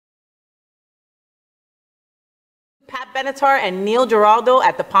Pat Benatar and Neil Giraldo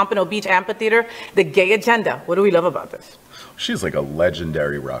at the Pompano Beach Amphitheater. The Gay Agenda. What do we love about this? She's like a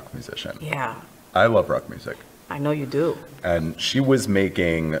legendary rock musician. Yeah. I love rock music. I know you do. And she was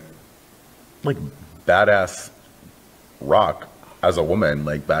making like badass rock as a woman,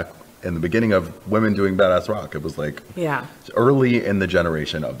 like back in the beginning of women doing badass rock. It was like early in the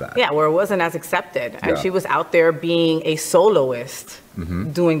generation of that. Yeah, where it wasn't as accepted. And she was out there being a soloist,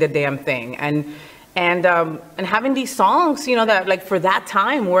 doing the damn thing. And having these songs, you know, that like for that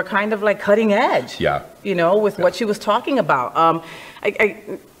time were kind of like cutting edge. Yeah. You know, with what she was talking about.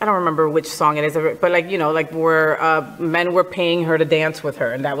 I don't remember which song it is, but like, you know, like where men were paying her to dance with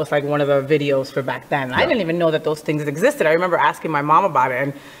her. And that was like one of the videos for back then. I didn't even know that those things existed. I remember asking my mom about it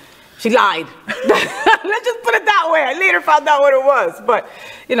and she lied. Let's just put it that way. I later found out what it was. But,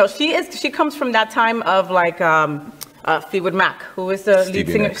 you know, she comes from that time of like Fleetwood Mac, who is the lead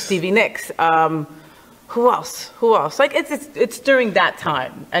singer, Stevie Nicks. Who else? Like it's during that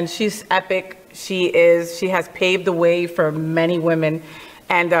time, and she's epic. She has paved the way for many women,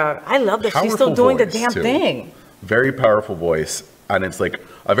 and I love that she's still doing the damn thing. Very powerful voice, and it's like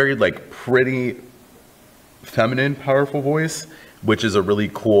a very like pretty, feminine, powerful voice, which is a really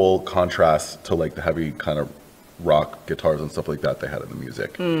cool contrast to like the heavy kind of rock guitars and stuff like that they had in the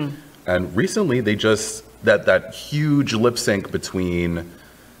music. And recently, they just that huge lip sync between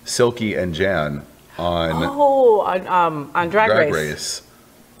Silky and Jan. On Drag Race,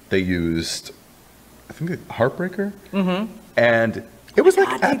 they used, I think, Heartbreaker, and it was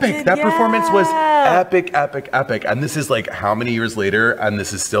like epic. That performance was epic. And this is like how many years later, and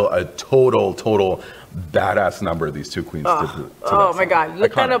this is still a total badass number these two queens did. Oh my God,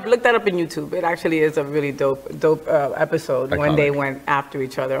 look that up in YouTube. It actually is a really dope episode when they went after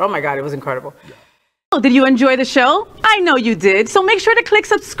each other. Oh my God, it was incredible. Did you enjoy the show? I know you did. So make sure to click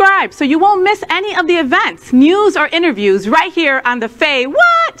subscribe so you won't miss any of the events, news, or interviews right here on the Faye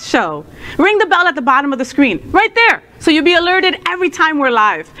What Show. Ring the bell at the bottom of the screen, right there, so you'll be alerted every time we're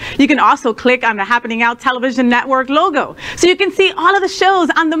live. You can also click on the Happening Out Television Network logo so you can see all of the shows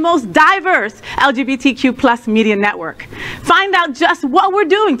on the most diverse LGBTQ+ media network. Find out just what we're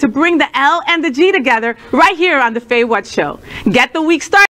doing to bring the L and the G together right here on the Faye What Show. Get the week started.